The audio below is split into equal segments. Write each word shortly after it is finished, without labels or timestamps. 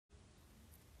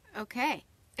Okay,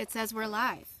 it says we're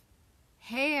live.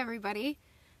 Hey everybody,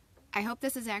 I hope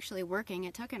this is actually working.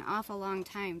 It took an awful long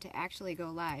time to actually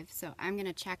go live, so I'm going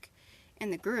to check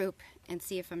in the group and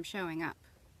see if I'm showing up,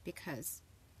 because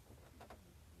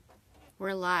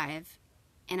we're live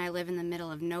and I live in the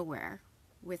middle of nowhere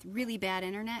with really bad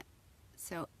internet,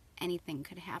 so anything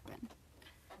could happen.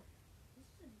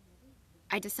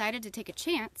 I decided to take a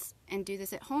chance and do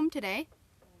this at home today.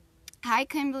 Hi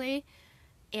Kimberly,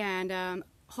 and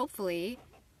hopefully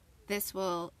this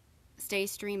will stay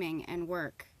streaming and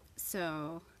work,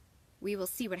 so we will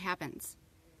see what happens.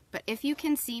 But if you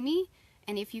can see me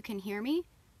and if you can hear me,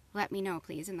 let me know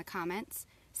please in the comments.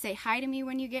 Say hi to me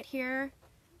when you get here.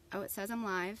 Oh, it says I'm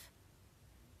live.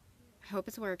 I hope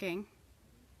it's working.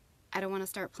 I don't want to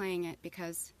start playing it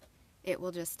because it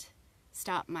will just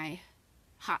stop my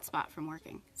hotspot from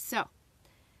working. So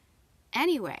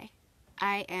anyway,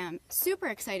 I am super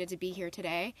excited to be here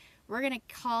today. We're going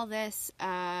to call this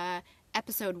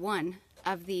episode 1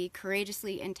 of the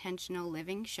Courageously Intentional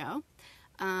Living show.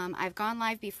 I've gone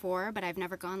live before, but I've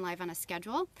never gone live on a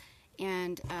schedule,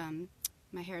 and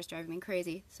my hair is driving me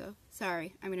crazy, so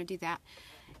sorry, I'm going to do that.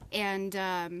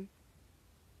 And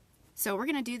so we're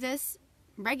going to do this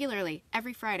regularly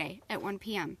every Friday at 1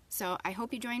 p.m. So I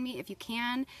hope you join me. If you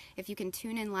can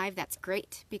tune in live, that's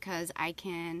great, because I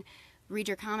can read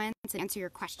your comments and answer your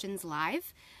questions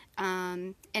live.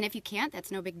 And if you can't,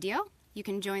 that's no big deal. You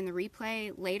can join the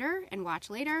replay later and watch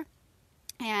later.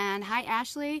 And hi,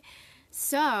 Ashley.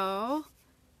 So,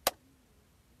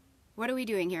 what are we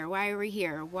doing here? Why are we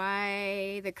here?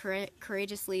 Why the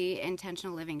Courageously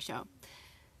Intentional Living show?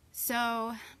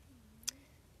 So,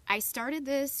 I started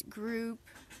this group,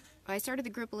 well, I started the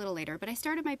group a little later, but I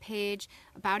started my page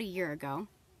about a year ago.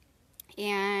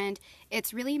 And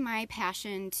it's really my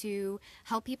passion to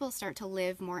help people start to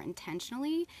live more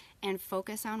intentionally and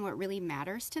focus on what really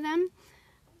matters to them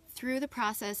through the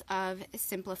process of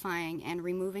simplifying and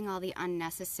removing all the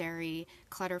unnecessary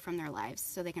clutter from their lives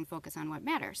so they can focus on what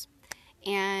matters.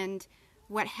 And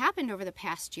what happened over the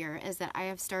past year is that I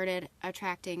have started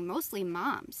attracting mostly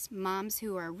moms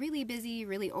who are really busy,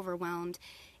 really overwhelmed,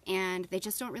 and they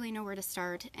just don't really know where to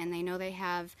start, and they know they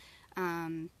have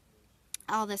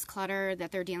all this clutter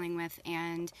that they're dealing with,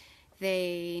 and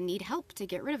they need help to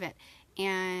get rid of it.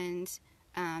 And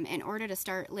in order to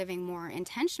start living more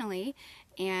intentionally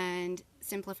and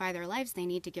simplify their lives, they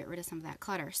need to get rid of some of that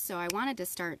clutter. So I wanted to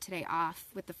start today off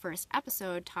with the first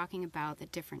episode talking about the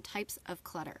different types of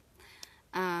clutter.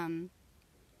 And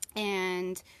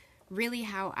really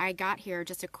how I got here,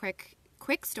 just a quick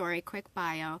story, quick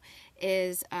bio,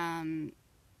 is 8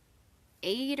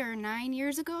 or 9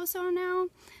 years ago, so now,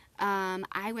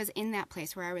 I was in that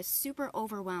place where I was super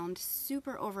overwhelmed,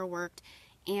 super overworked,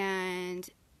 and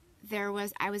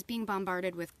I was being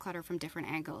bombarded with clutter from different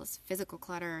angles: physical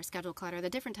clutter, schedule clutter, the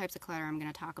different types of clutter I'm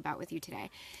going to talk about with you today.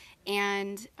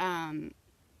 And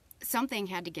something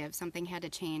had to give, something had to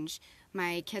change.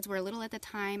 My kids were little at the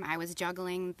time. I was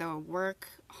juggling the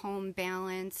work-home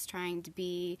balance, trying to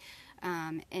be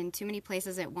in too many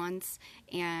places at once,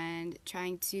 and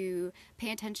trying to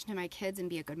pay attention to my kids and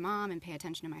be a good mom and pay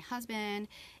attention to my husband,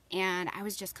 and I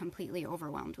was just completely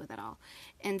overwhelmed with it all.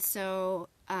 And so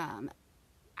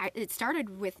it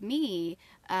started with me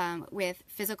with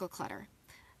physical clutter.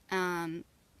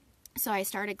 So I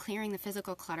started clearing the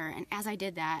physical clutter, and as I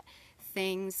did that,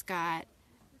 things got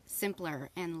simpler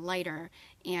and lighter,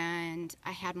 and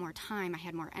I had more time, I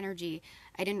had more energy.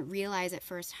 I didn't realize at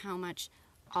first how much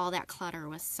all that clutter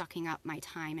was sucking up my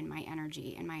time and my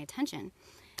energy and my attention.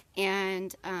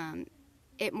 And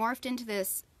it morphed into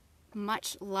this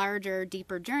much larger,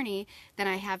 deeper journey than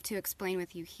I have to explain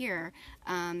with you here.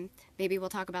 Maybe we'll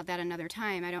talk about that another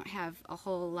time. I don't have a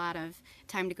whole lot of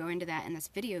time to go into that in this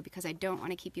video because I don't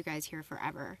want to keep you guys here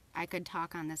forever. I could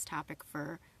talk on this topic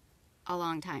for a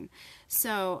long time.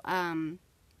 So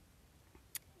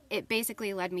it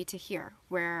basically led me to here,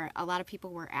 where a lot of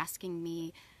people were asking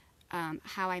me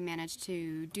how I managed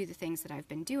to do the things that I've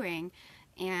been doing,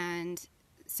 and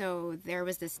so there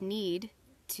was this need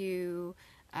to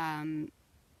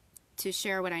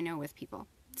share what I know with people.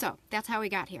 So that's how we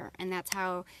got here, and that's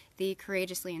how the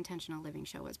Courageously Intentional Living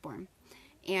show was born.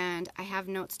 And I have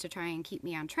notes to try and keep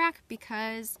me on track,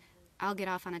 because I'll get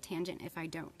off on a tangent if I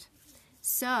don't.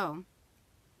 So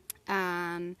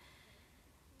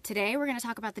today we're going to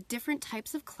talk about the different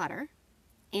types of clutter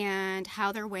and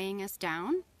how they're weighing us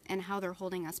down and how they're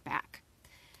holding us back.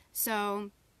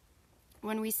 So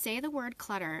when we say the word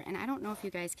clutter, and I don't know if you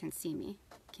guys can see me.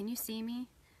 Can you see me?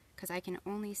 Because I can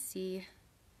only see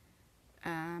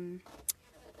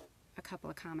a couple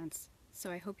of comments.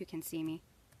 So I hope you can see me.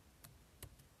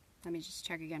 Let me just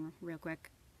check again real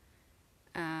quick.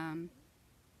 Can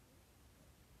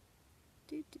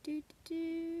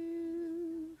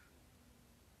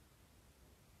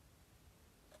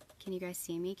you guys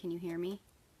see me? Can you hear me?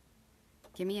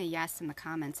 Give me a yes in the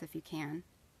comments if you can.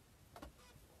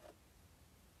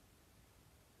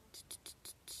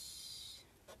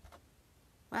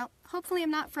 Well, hopefully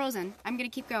I'm not frozen. I'm going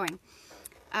to keep going.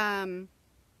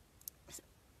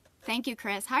 Thank you,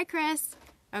 Chris. Hi, Chris.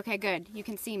 Okay, good. You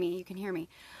can see me. You can hear me.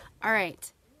 All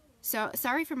right. So,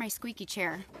 sorry for my squeaky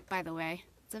chair, by the way.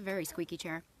 It's a very squeaky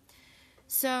chair.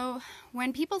 So,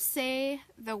 when people say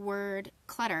the word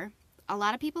clutter, a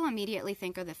lot of people immediately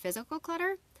think of the physical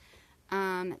clutter.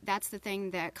 That's the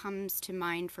thing that comes to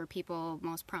mind for people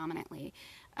most prominently.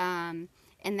 And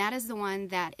that is the one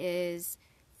that is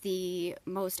the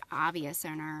most obvious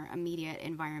in our immediate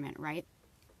environment, right?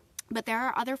 But there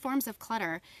are other forms of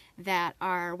clutter that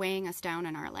are weighing us down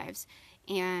in our lives.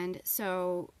 And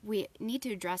so we need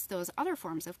to address those other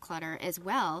forms of clutter as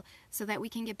well so that we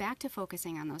can get back to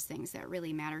focusing on those things that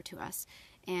really matter to us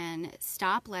and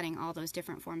stop letting all those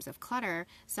different forms of clutter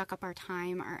suck up our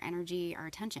time, our energy, our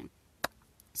attention.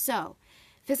 So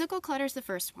physical clutter is the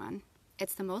first one.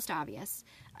 It's the most obvious.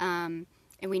 And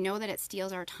we know that it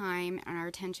steals our time and our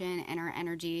attention and our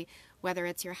energy, whether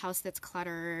it's your house that's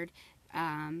cluttered.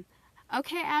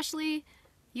 Okay, Ashley,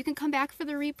 you can come back for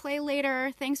the replay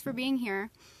later. Thanks for being here.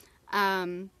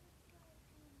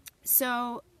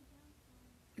 So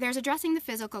there's addressing the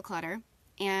physical clutter,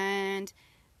 and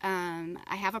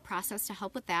I have a process to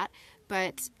help with that.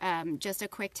 But just a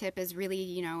quick tip is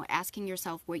really, asking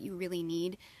yourself what you really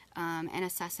need and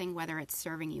assessing whether it's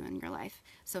serving you in your life.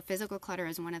 So physical clutter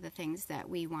is one of the things that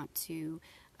we want to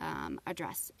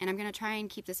address. And I'm going to try and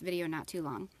keep this video not too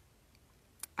long.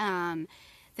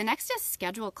 The next is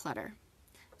schedule clutter.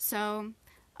 So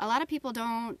a lot of people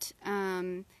don't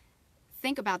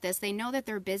think about this. They know that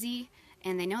they're busy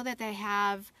and they know that they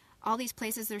have all these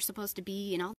places they're supposed to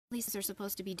be and all these they're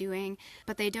supposed to be doing,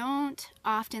 but they don't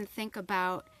often think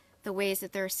about the ways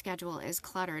that their schedule is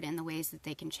cluttered and the ways that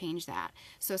they can change that.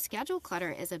 So schedule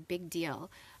clutter is a big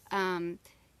deal.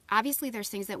 Obviously, there's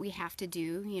things that we have to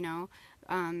do,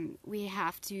 we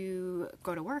have to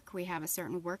go to work. We have a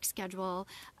certain work schedule.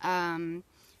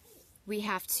 We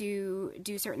have to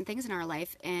do certain things in our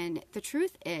life. And the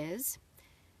truth is,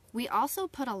 we also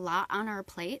put a lot on our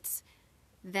plates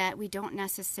that we don't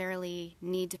necessarily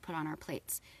need to put on our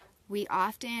plates. We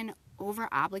often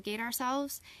over-obligate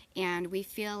ourselves, and we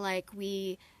feel like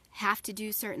we have to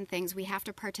do certain things. We have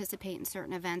to participate in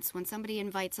certain events. When somebody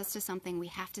invites us to something, we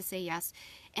have to say yes.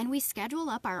 And we schedule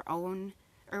up our own,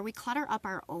 or we clutter up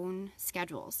our own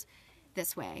schedules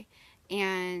this way.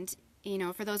 And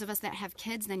for those of us that have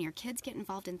kids, then your kids get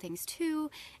involved in things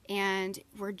too, and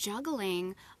we're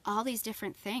juggling all these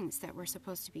different things that we're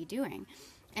supposed to be doing.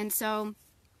 And so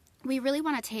we really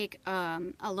want to take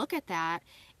a look at that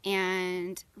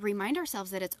and remind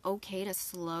ourselves that it's okay to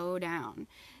slow down,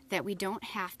 that we don't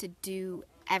have to do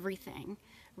everything,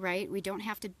 right? We don't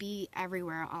have to be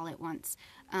everywhere all at once.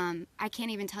 I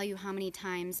can't even tell you how many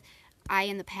times I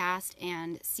in the past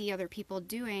and see other people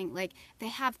doing, like they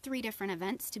have 3 different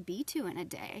events to be to in a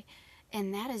day,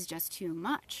 and that is just too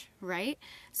much, right?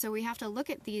 So we have to look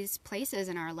at these places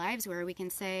in our lives where we can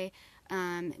say,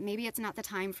 maybe it's not the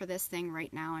time for this thing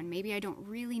right now, and maybe I don't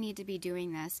really need to be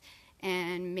doing this,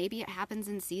 and maybe it happens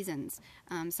in seasons.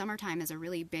 Summertime is a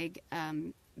really big,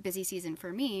 busy season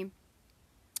for me,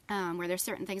 where there's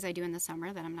certain things I do in the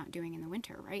summer that I'm not doing in the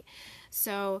winter, right?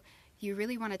 So you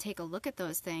really want to take a look at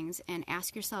those things and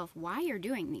ask yourself why you're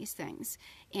doing these things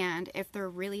and if they're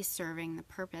really serving the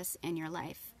purpose in your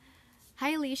life.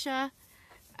 Hi, Alicia.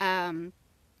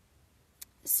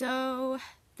 So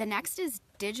the next is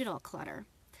digital clutter.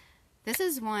 This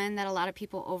is one that a lot of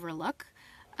people overlook,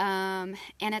 and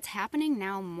it's happening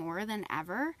now more than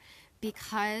ever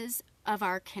because of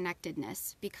our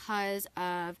connectedness, because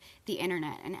of the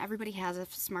internet, and everybody has a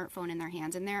smartphone in their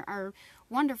hands, and there are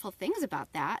wonderful things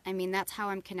about that. I mean, that's how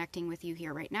I'm connecting with you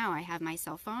here right now. I have my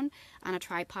cell phone on a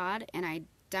tripod, and I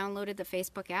downloaded the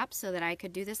Facebook app so that I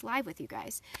could do this live with you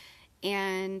guys.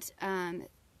 And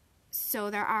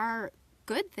so there are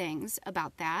good things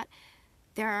about that.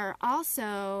 There are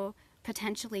also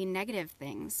potentially negative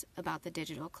things about the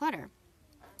digital clutter.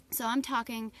 So I'm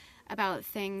talking about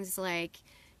things like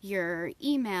your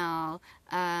email,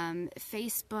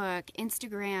 Facebook,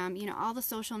 Instagram, all the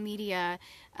social media,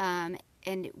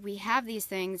 and we have these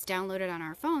things downloaded on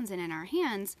our phones and in our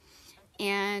hands,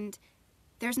 and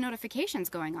there's notifications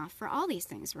going off for all these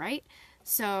things, right?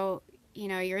 So you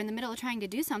know, you're in the middle of trying to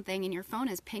do something and your phone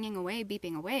is pinging away,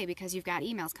 beeping away, because you've got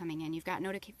emails coming in, you've got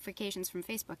notifications from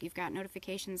Facebook, you've got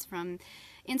notifications from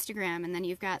Instagram, and then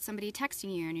you've got somebody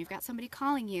texting you, and you've got somebody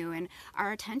calling you, and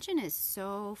our attention is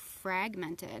so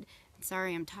fragmented.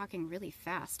 Sorry, I'm talking really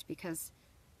fast because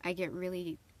I get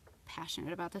really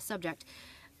passionate about the subject.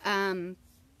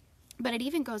 But it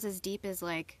even goes as deep as,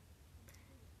 like,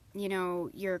 you know,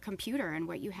 your computer and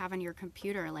what you have on your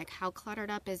computer, like how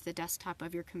cluttered up is the desktop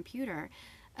of your computer,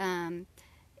 and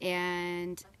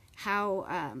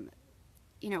how,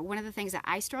 you know, one of the things that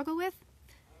I struggle with,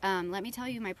 let me tell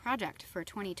you, my project for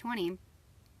 2020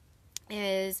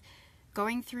 is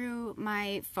going through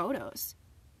my photos.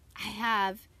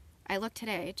 I looked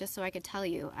today just so I could tell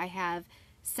you, I have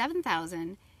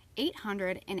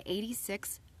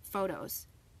 7,886 photos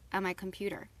on my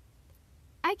computer.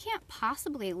 I can't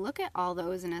possibly look at all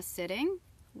those in a sitting.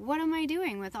 What am I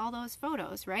doing with all those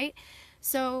photos, right?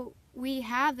 So we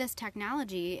have this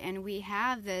technology and we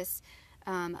have this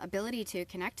ability to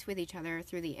connect with each other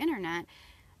through the internet.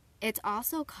 It's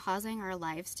also causing our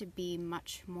lives to be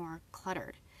much more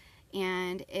cluttered.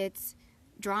 And it's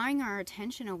drawing our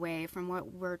attention away from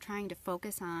what we're trying to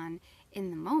focus on in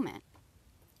the moment.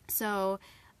 So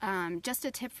just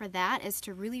a tip for that is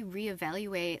to really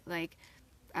reevaluate, like,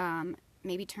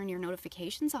 maybe turn your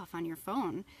notifications off on your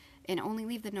phone and only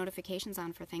leave the notifications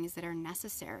on for things that are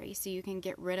necessary so you can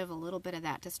get rid of a little bit of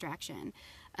that distraction.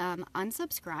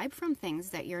 Unsubscribe from things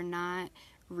that you're not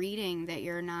reading, that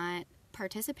you're not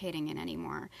participating in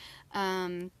anymore.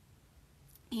 You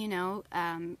know,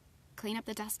 clean up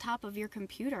the desktop of your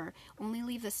computer. Only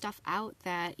leave the stuff out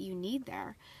that you need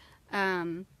there.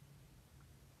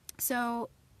 So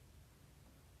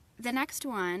the next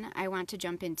one I want to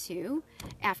jump into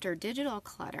after digital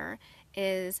clutter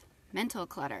is mental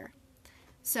clutter.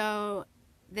 So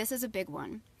this is a big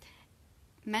one.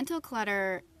 Mental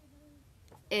clutter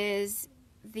is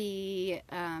the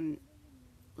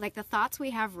like the thoughts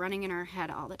we have running in our head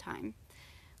all the time.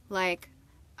 Like,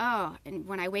 oh, and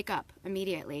when I wake up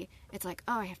immediately, it's like,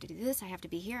 oh, I have to do this, I have to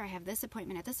be here, I have this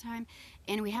appointment at this time,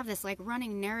 and we have this like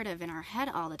running narrative in our head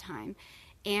all the time.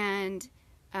 And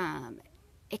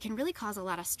it can really cause a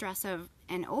lot of stress and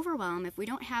overwhelm if we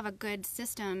don't have a good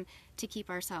system to keep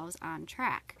ourselves on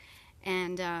track.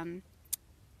 And, oh,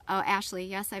 Ashley,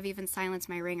 yes, I've even silenced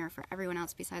my ringer for everyone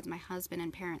else besides my husband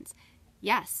and parents.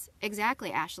 Yes, exactly,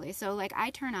 Ashley. So, like, I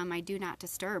turn on my do not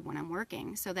disturb when I'm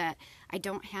working so that I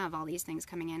don't have all these things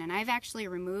coming in. And I've actually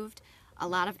removed a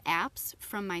lot of apps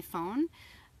from my phone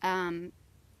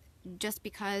just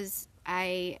because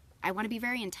I want to be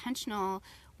very intentional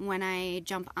when I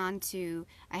jump onto,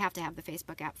 I have to have the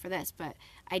Facebook app for this, but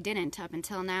I didn't up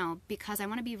until now because I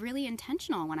want to be really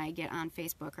intentional when I get on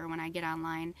Facebook or when I get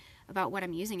online about what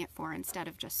I'm using it for instead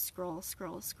of just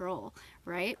scroll,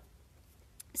 right?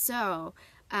 So,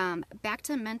 back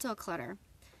to mental clutter.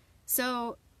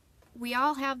 So, we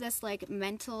all have this like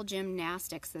mental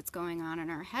gymnastics that's going on in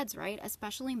our heads, right?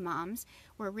 Especially moms.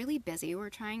 We're really busy. We're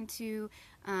trying to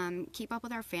keep up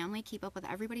with our family, keep up with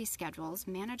everybody's schedules,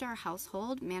 manage our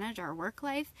household, manage our work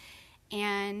life.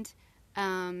 And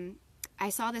I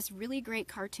saw this really great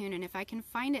cartoon, and if I can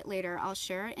find it later, I'll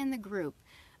share it in the group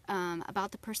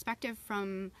about the perspective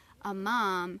from a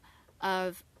mom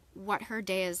of what her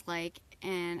day is like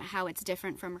and how it's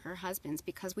different from her husband's,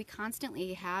 because we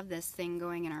constantly have this thing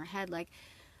going in our head like,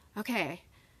 okay,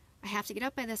 I have to get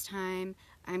up by this time,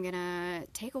 I'm gonna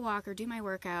take a walk or do my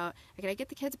workout, I gotta get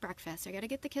the kids breakfast, I gotta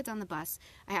get the kids on the bus,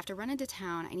 I have to run into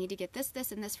town, I need to get this,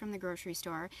 this, and this from the grocery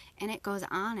store, and it goes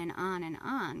on and on and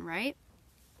on, right?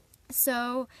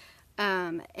 So,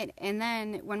 and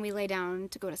then when we lay down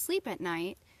to go to sleep at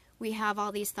night, we have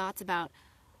all these thoughts about,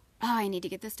 oh, I need to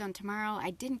get this done tomorrow, I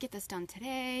didn't get this done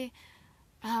today,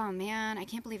 oh man, I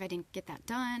can't believe I didn't get that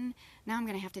done, now I'm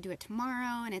going to have to do it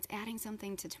tomorrow, and it's adding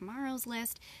something to tomorrow's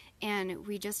list, and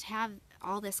we just have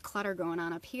all this clutter going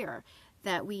on up here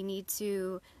that we need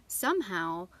to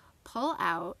somehow pull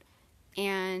out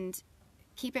and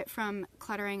keep it from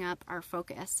cluttering up our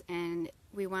focus, and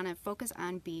we want to focus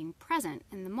on being present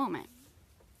in the moment.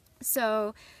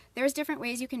 So there's different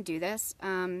ways you can do this,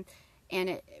 and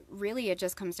it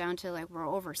just comes down to like we're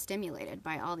overstimulated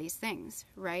by all these things,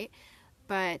 right?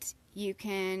 But you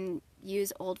can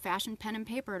use old-fashioned pen and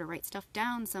paper to write stuff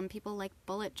down. Some people like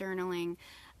bullet journaling.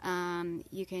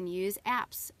 You can use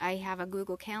apps. I have a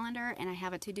Google Calendar and I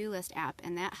have a to-do list app,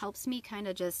 and that helps me kind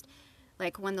of just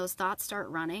like when those thoughts start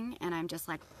running and I'm just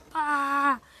like,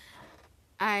 I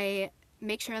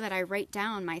make sure that I write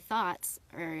down my thoughts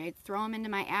or I throw them into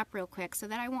my app real quick so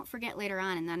that I won't forget later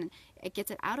on, and then it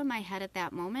gets it out of my head at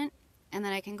that moment, and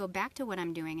then I can go back to what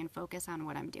I'm doing and focus on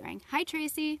what I'm doing. Hi,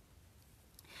 Tracy.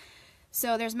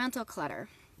 So there's mental clutter.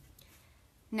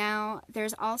 Now,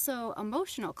 there's also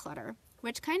emotional clutter,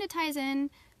 which kind of ties in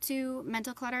to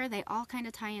mental clutter. They all kind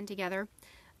of tie in together.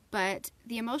 But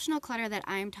the emotional clutter that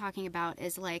I'm talking about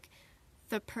is like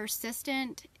the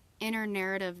persistent inner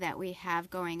narrative that we have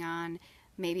going on,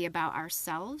 maybe about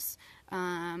ourselves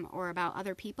or about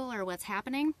other people or what's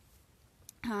happening.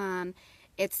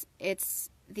 It's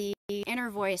the inner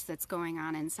voice that's going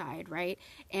on inside, right?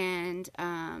 And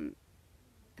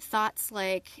thoughts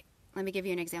like, let me give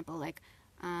you an example, like,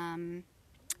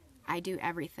 I do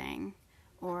everything,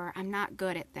 or I'm not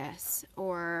good at this,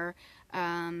 or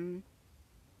I'm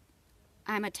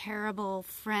a terrible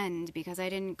friend because I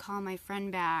didn't call my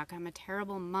friend back. I'm a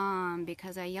terrible mom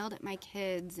because I yelled at my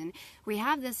kids. And we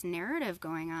have this narrative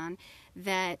going on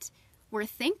that we're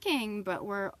thinking, but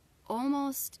we're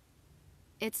almost,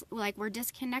 it's like we're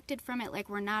disconnected from it, like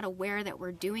we're not aware that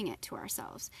we're doing it to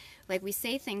ourselves. Like we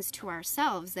say things to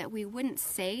ourselves that we wouldn't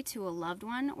say to a loved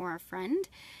one or a friend,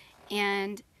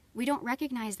 and we don't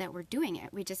recognize that we're doing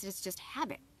it. It's just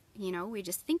habit, you know, we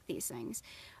just think these things.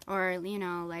 Or, you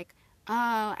know, like,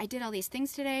 oh, I did all these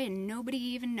things today and nobody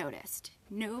even noticed.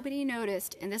 Nobody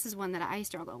noticed, and this is one that I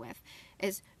struggle with,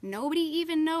 is nobody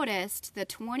even noticed the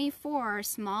 24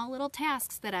 small little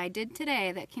tasks that I did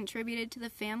today that contributed to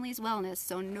the family's wellness,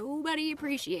 so nobody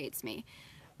appreciates me,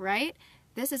 right?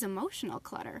 This is emotional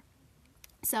clutter.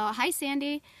 So, hi,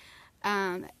 Sandy.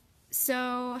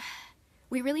 So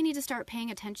we really need to start paying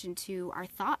attention to our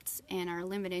thoughts and our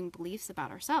limiting beliefs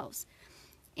about ourselves.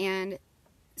 And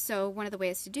so one of the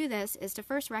ways to do this is to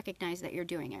first recognize that you're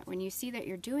doing it. When you see that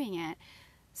you're doing it,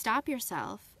 stop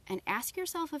yourself and ask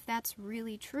yourself if that's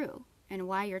really true and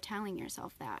why you're telling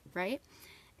yourself that, right?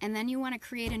 And then you want to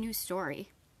create a new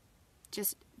story.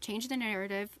 Just change the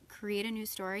narrative, create a new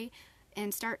story,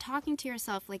 and start talking to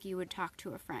yourself like you would talk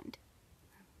to a friend,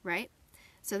 right?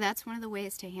 So that's one of the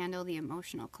ways to handle the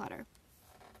emotional clutter.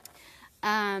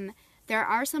 There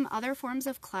are some other forms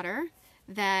of clutter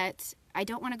that I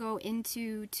don't want to go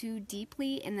into too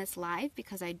deeply in this live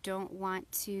because I don't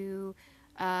want to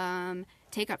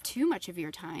take up too much of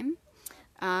your time.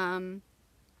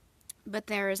 But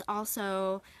there's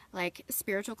also like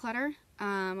spiritual clutter,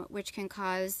 which can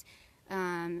cause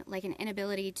like an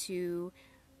inability to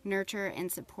nurture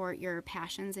and support your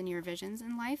passions and your visions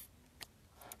in life.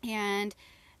 And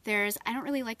there's, I don't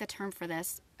really like the term for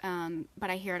this, but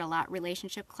I hear it a lot,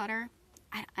 relationship clutter.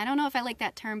 I don't know if I like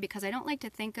that term because I don't like to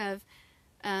think of,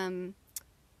 I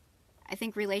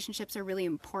think relationships are really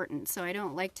important, so I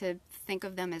don't like to think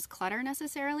of them as clutter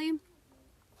necessarily,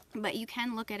 but you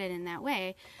can look at it in that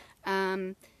way.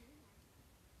 You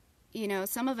know,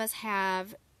 some of us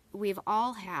we've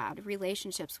all had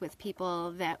relationships with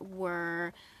people that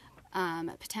were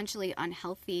potentially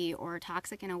unhealthy or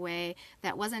toxic in a way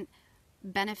that wasn't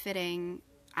benefiting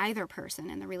either person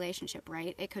in the relationship,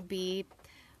 right? It could be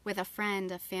with a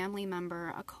friend, a family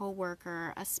member, a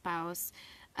coworker, a spouse,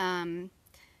 and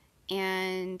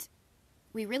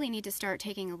we really need to start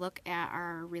taking a look at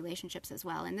our relationships as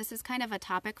well. And this is kind of a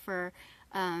topic for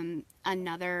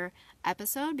another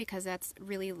episode because that's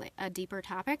really a deeper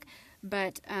topic.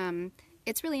 But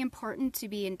it's really important to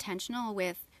be intentional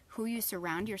with who you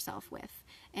surround yourself with.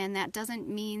 And that doesn't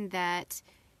mean that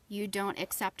you don't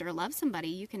accept or love somebody.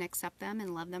 You can accept them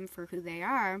and love them for who they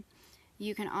are.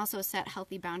 You can also set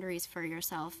healthy boundaries for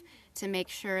yourself to make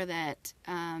sure that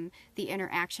the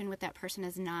interaction with that person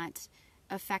is not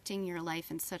affecting your life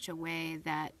in such a way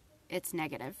that it's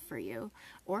negative for you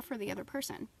or for the other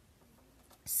person.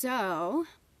 So,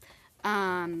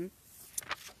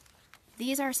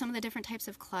 these are some of the different types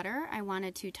of clutter I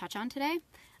wanted to touch on today.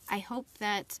 I hope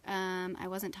that I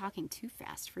wasn't talking too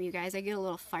fast for you guys. I get a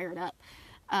little fired up.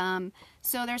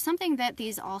 So there's something that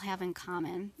these all have in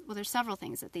common. Well, there's several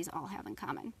things that these all have in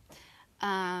common.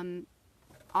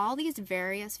 All these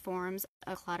various forms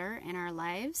of clutter in our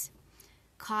lives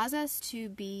cause us to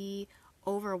be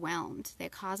overwhelmed. They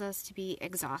cause us to be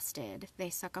exhausted. They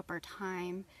suck up our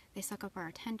time. They suck up our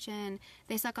attention.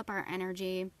 They suck up our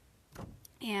energy.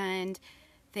 And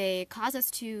they cause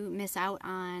us to miss out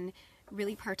on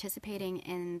really participating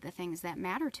in the things that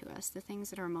matter to us, the things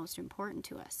that are most important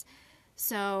to us.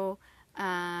 So,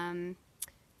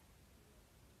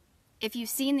 if you've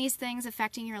seen these things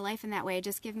affecting your life in that way,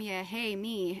 just give me a hey,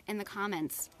 me in the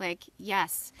comments. Like,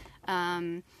 yes,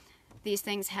 these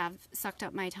things have sucked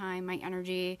up my time, my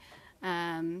energy,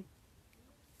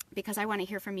 because I want to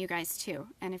hear from you guys too.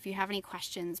 And if you have any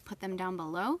questions, put them down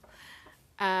below.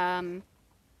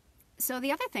 So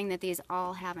the other thing that these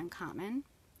all have in common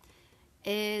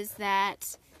is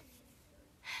that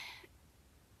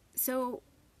So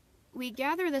we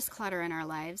gather this clutter in our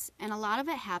lives, and a lot of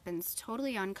it happens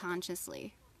totally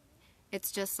unconsciously.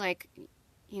 It's just like,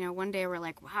 one day we're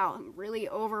like, wow, I'm really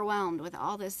overwhelmed with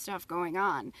all this stuff going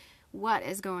on. What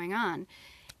is going on?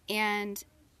 And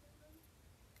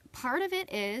part of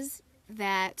it is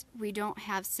that we don't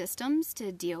have systems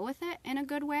to deal with it in a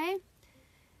good way.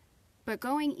 But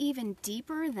going even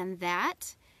deeper than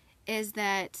that is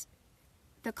that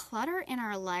the clutter in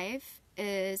our life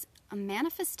is a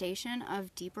manifestation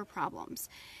of deeper problems.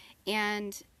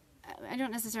 And I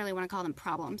don't necessarily want to call them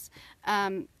problems,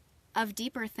 of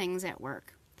deeper things at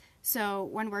work. So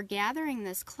when we're gathering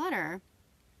this clutter,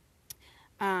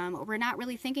 we're not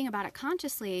really thinking about it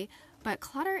consciously, but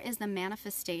clutter is the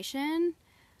manifestation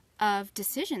of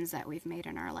decisions that we've made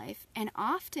in our life. And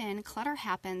often clutter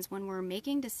happens when we're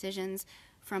making decisions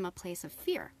from a place of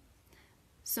fear.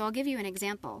 So I'll give you an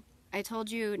example. I told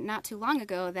you not too long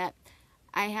ago that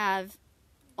I have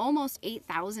almost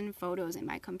 8,000 photos in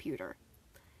my computer.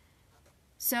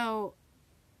 So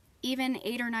even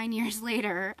 8 or 9 years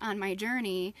later on my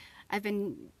journey, I've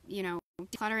been,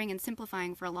 decluttering and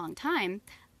simplifying for a long time.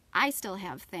 I still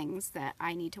have things that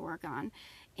I need to work on.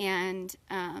 And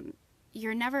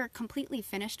you're never completely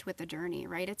finished with the journey,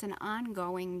 right? It's an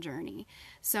ongoing journey.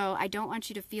 So I don't want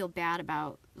you to feel bad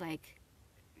about,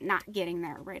 not getting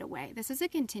there right away. This is a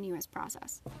continuous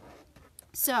process.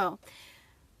 So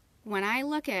when I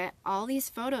look at all these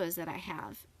photos that I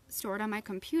have stored on my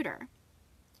computer,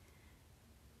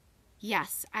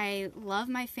 yes, I love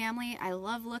my family. I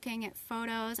love looking at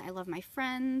photos. I love my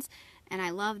friends, and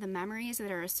I love the memories that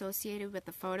are associated with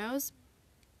the photos.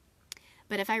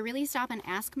 But if I really stop and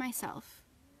ask myself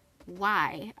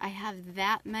why I have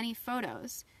that many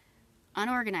photos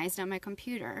unorganized on my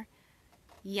computer,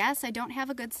 yes, I don't have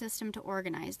a good system to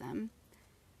organize them.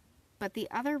 But the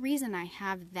other reason I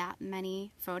have that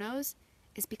many photos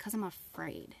is because I'm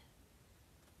afraid.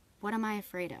 What am I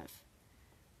afraid of?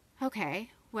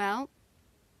 Okay, well,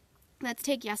 let's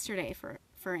take yesterday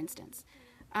for instance.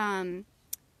 I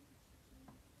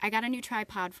got a new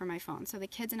tripod for my phone, so the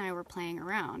kids and I were playing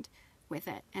around with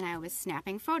it, and I was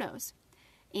snapping photos.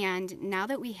 And now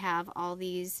that we have all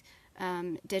these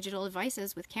digital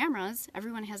devices with cameras,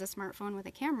 everyone has a smartphone with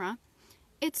a camera,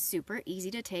 it's super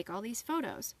easy to take all these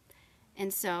photos.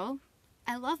 And so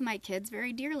I love my kids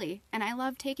very dearly, and I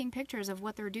love taking pictures of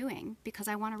what they're doing because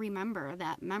I want to remember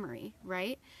that memory,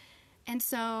 right? And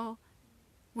so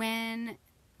when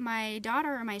my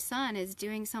daughter or my son is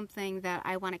doing something that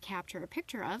I want to capture a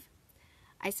picture of,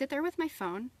 I sit there with my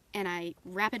phone and I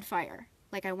rapid fire.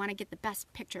 I want to get the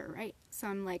best picture, right? So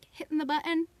I'm hitting the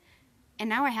button, and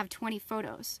now I have 20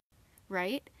 photos,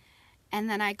 right? And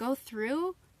then I go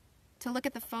through to look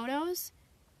at the photos,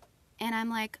 and I'm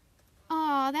like,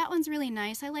 oh, that one's really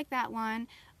nice. I like that one.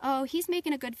 Oh, he's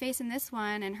making a good face in this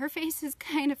one, and her face is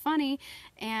kind of funny.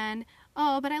 And,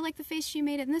 oh, but I like the face she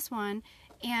made in this one.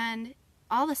 And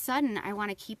all of a sudden, I want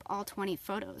to keep all 20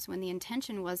 photos when the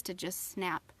intention was to just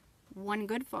snap one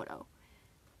good photo.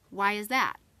 Why is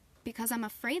that? Because I'm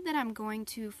afraid that I'm going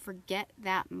to forget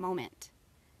that moment.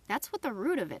 That's what the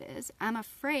root of it is. I'm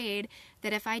afraid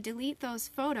that if I delete those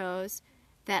photos,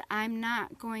 that I'm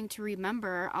not going to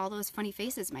remember all those funny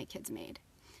faces my kids made.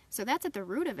 So that's at the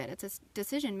root of it. It's a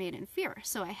decision made in fear.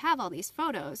 So I have all these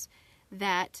photos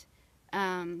that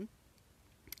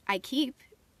I keep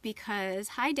because,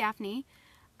 hi Daphne,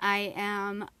 I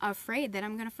am afraid that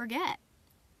I'm going to forget.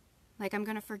 I'm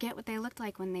going to forget what they looked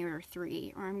like when they were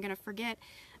 3, or I'm going to forget,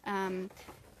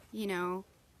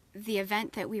 the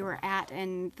event that we were at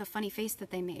and the funny face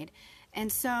that they made.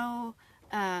 And so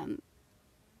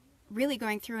really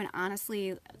going through and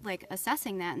honestly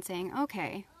assessing that and saying,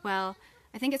 okay, well,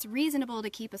 I think it's reasonable to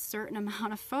keep a certain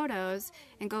amount of photos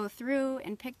and go through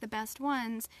and pick the best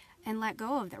ones and let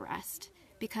go of the rest.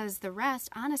 Because the rest,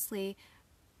 honestly,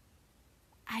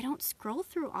 I don't scroll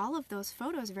through all of those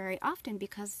photos very often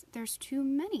because there's too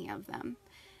many of them.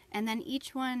 And then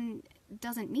each one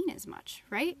doesn't mean as much,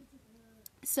 right?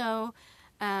 So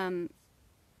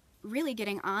really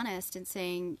getting honest and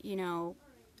saying,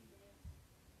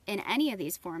 in any of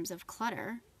these forms of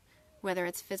clutter, whether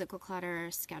it's physical clutter,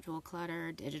 schedule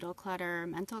clutter, digital clutter,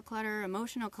 mental clutter,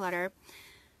 emotional clutter,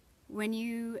 when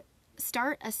you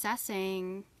start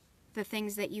assessing the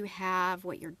things that you have,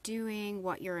 what you're doing,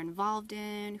 what you're involved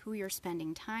in, who you're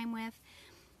spending time with,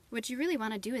 what you really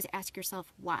want to do is ask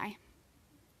yourself why.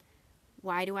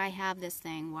 Why do I have this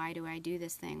thing? Why do I do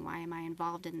this thing? Why am I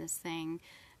involved in this thing?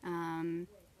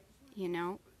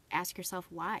 Ask yourself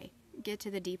why. Get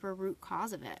to the deeper root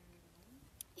cause of it.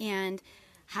 And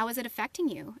how is it affecting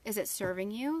you? Is it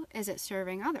serving you? Is it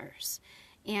serving others?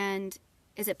 And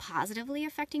Is it positively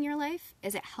affecting your life?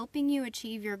 Is it helping you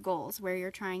achieve your goals where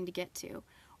you're trying to get to?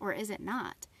 Or is it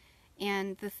not?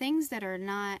 And the things that are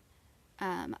not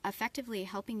effectively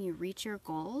helping you reach your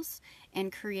goals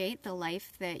and create the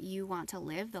life that you want to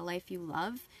live, the life you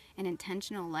love, an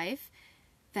intentional life,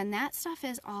 then that stuff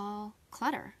is all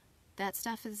clutter. That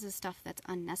stuff is the stuff that's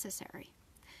unnecessary.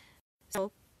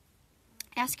 So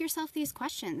ask yourself these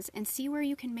questions and see where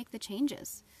you can make the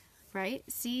changes, right?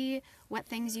 See what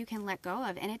things you can let go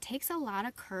of. And it takes a lot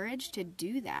of courage to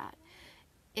do that.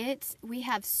 We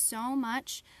have so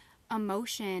much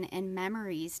emotion and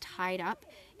memories tied up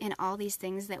in all these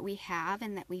things that we have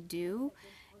and that we do.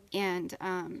 And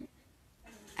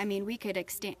I mean, we could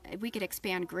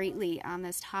expand greatly on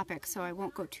this topic, so I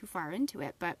won't go too far into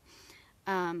it. But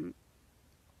you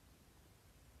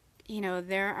know,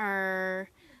 there are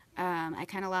I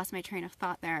kind of lost my train of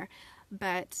thought there,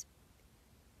 but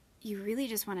you really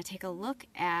just want to take a look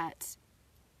at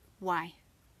why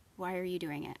are you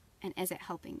doing it, and is it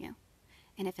helping you?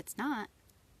 And if it's not,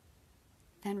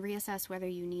 then reassess whether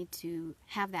you need to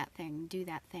have that thing, do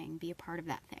that thing, be a part of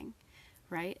that thing,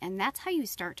 right? And that's how you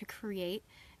start to create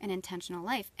an intentional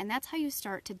life. And that's how you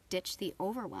start to ditch the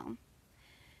overwhelm.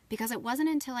 Because it wasn't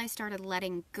until I started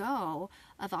letting go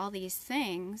of all these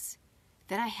things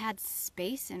that I had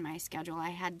space in my schedule. I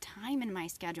had time in my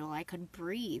schedule. I could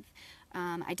breathe.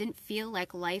 I didn't feel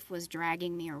like life was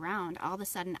dragging me around. All of a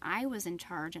sudden, I was in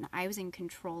charge and I was in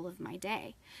control of my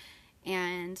day.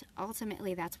 And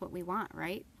ultimately, that's what we want,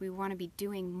 right? We want to be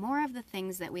doing more of the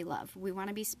things that we love. We want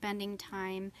to be spending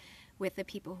time with the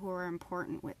people who are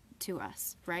important to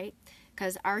us, right?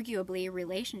 Because arguably,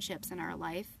 relationships in our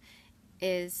life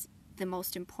is the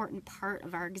most important part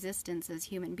of our existence as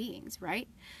human beings, right?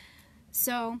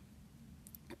 So,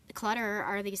 clutter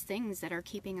are these things that are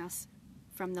keeping us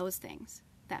from those things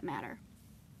that matter.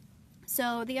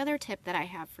 So, the other tip that I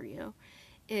have for you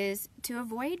is to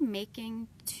avoid making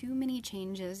too many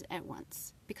changes at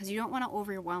once, because you don't want to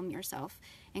overwhelm yourself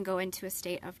and go into a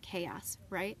state of chaos,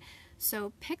 right?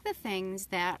 So pick the things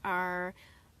that are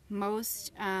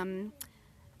most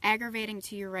aggravating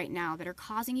to you right now, that are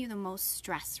causing you the most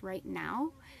stress right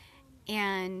now,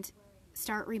 and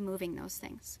start removing those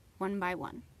things one by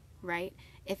one, right?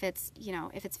 If it's,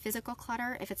 if it's physical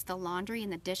clutter, if it's the laundry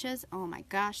and the dishes, oh my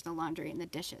gosh, the laundry and the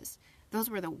dishes. Those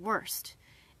were the worst.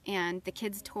 And the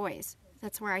kids' toys,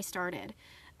 that's where I started.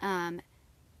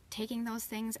 Taking those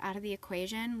things out of the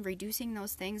equation, reducing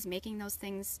those things, making those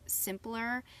things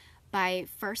simpler by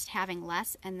first having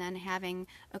less and then having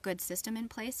a good system in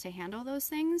place to handle those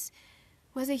things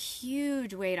was a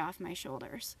huge weight off my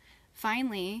shoulders.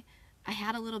 Finally, I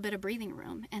had a little bit of breathing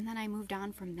room, and then I moved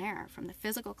on from there, from the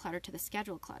physical clutter to the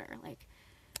schedule clutter. Like,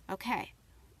 okay,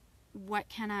 what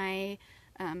can I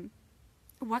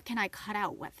cut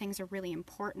out? What things are really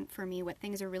important for me? What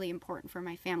things are really important for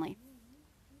my family?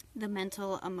 The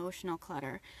mental, emotional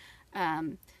clutter.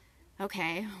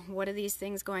 Okay, what are these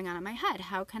things going on in my head?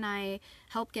 How can I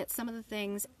help get some of the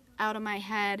things out of my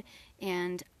head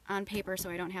and on paper so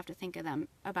I don't have to think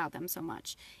about them so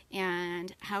much?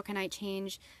 And how can I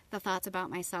change the thoughts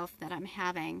about myself that I'm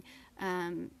having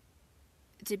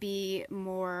to be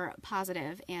more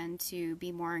positive and to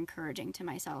be more encouraging to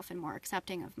myself and more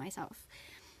accepting of myself?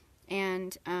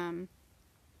 And,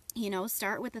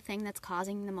 start with the thing that's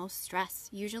causing the most stress.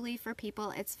 Usually for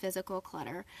people, it's physical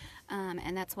clutter.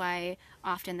 And that's why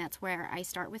often that's where I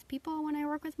start with people when I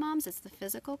work with moms. It's the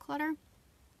physical clutter.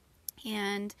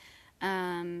 And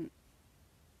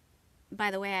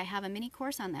by the way, I have a mini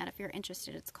course on that if you're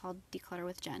interested. It's called Declutter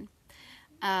with Jen.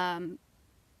 And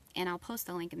I'll post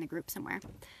the link in the group somewhere.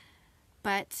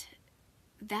 But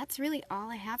that's really all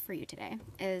I have for you today.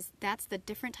 That's the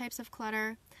different types of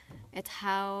clutter. It's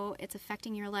how it's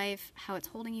affecting your life, how it's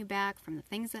holding you back from the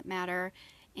things that matter.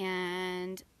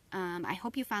 And I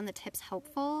hope you found the tips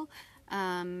helpful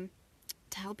to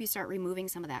help you start removing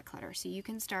some of that clutter so you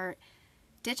can start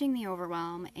ditching the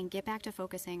overwhelm and get back to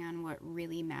focusing on what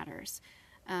really matters.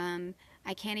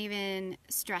 I can't even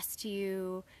stress to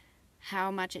you how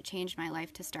much it changed my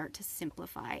life to start to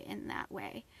simplify in that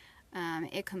way.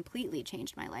 It completely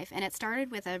changed my life. And it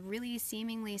started with a really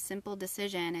seemingly simple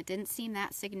decision. It didn't seem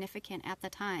that significant at the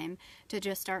time to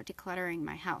just start decluttering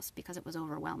my house because it was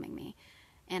overwhelming me.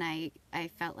 And I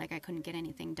felt like I couldn't get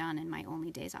anything done in my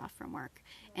only days off from work.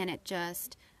 And it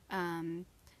just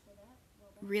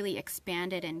really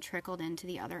expanded and trickled into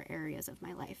the other areas of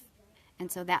my life. And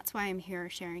so that's why I'm here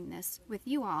sharing this with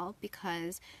you all,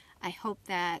 because I hope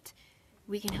that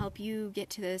we can help you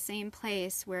get to the same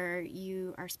place where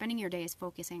you are spending your days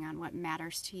focusing on what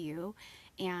matters to you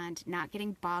and not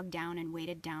getting bogged down and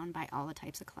weighted down by all the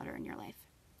types of clutter in your life.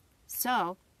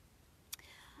 So,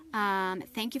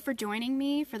 thank you for joining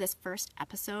me for this first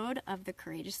episode of the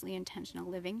Courageously Intentional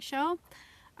Living Show.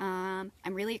 I'm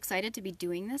really excited to be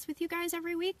doing this with you guys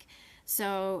every week.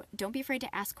 So don't be afraid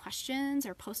to ask questions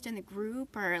or post in the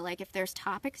group, or like if there's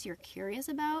topics you're curious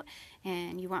about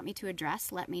and you want me to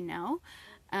address, let me know.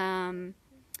 And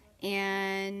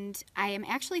I am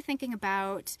actually thinking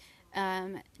about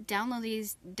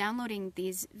downloading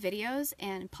these videos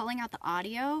and pulling out the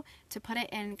audio to put it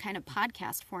in kind of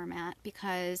podcast format,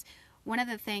 because one of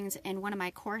the things in one of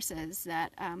my courses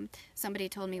that somebody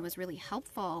told me was really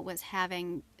helpful was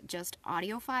having just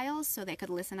audio files so they could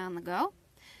listen on the go.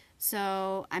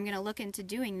 So I'm going to look into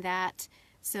doing that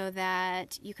so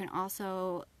that you can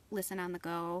also listen on the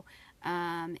go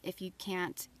if you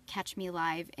can't catch me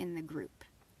live in the group.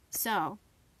 So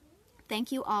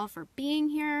thank you all for being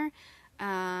here.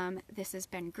 This has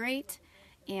been great,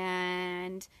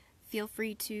 and feel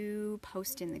free to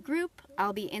post in the group.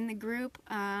 I'll be in the group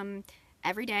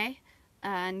every day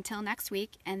until next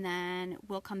week, and then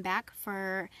we'll come back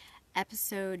for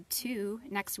episode 2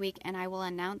 next week, and I will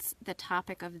announce the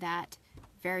topic of that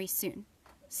very soon.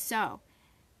 So,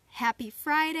 happy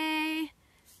Friday.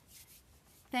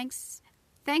 Thanks,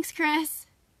 Chris.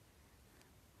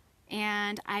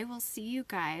 And I will see you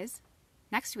guys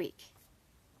next week.